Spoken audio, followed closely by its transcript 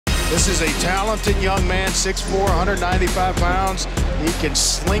This is a talented young man, 6'4", 195 pounds. He can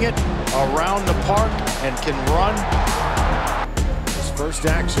sling it around the park and can run. His first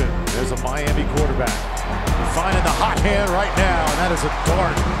action as a Miami quarterback. Finding the hot hand right now, and that is a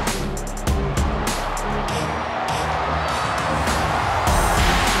dart.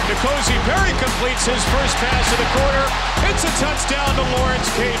 N'Kosi Perry completes his first pass of the quarter. It's a touchdown to Lawrence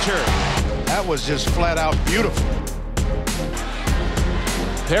Cager. That was just flat out beautiful.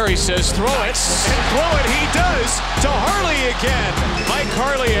 Perry says throw it, and throw it he does to Harley again. Mike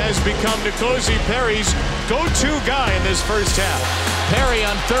Harley has become N'Kosi Perry's go-to guy in this first half. Perry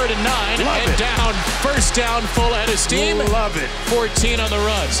on 3rd and 9, and down, first down, full head of steam. Love it. 14 on the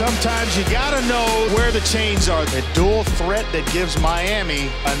run. Sometimes you gotta know where the chains are. The dual threat that gives Miami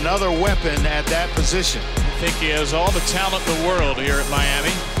another weapon at that position. I think he has all the talent in the world here at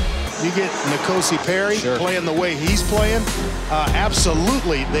Miami. You get N'Kosi Perry playing the way he's playing,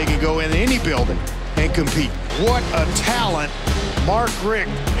 absolutely they can go in any building and compete. What a talent Mark Richt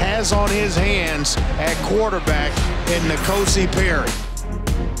has on his hands at quarterback in N'Kosi Perry.